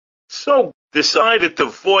So, decided to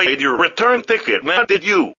void your return ticket, man, did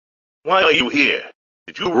you? Why are you here?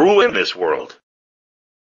 Did you ruin this world?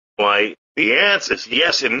 Why, the answer is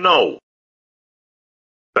yes and no.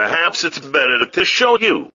 Perhaps it's better to show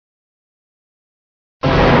you.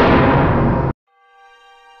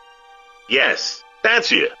 Yes,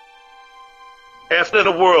 that's it. After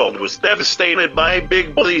the world was devastated by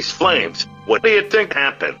Big Bully's flames, what do you think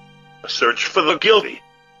happened? A search for the guilty.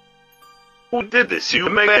 Who did this, you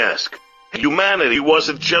may ask? Humanity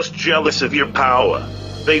wasn't just jealous of your power.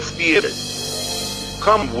 They feared it.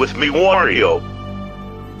 Come with me, Wario.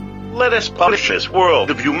 Let us punish this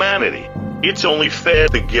world of humanity. It's only fair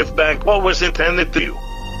to give back what was intended to you.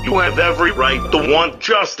 You have every right to want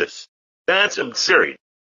justice. That's absurd.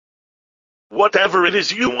 Whatever it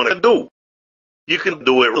is you want to do, you can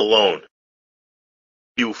do it alone.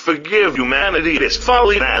 You forgive humanity this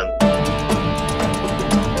folly now.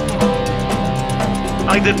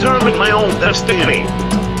 I determine my own destiny.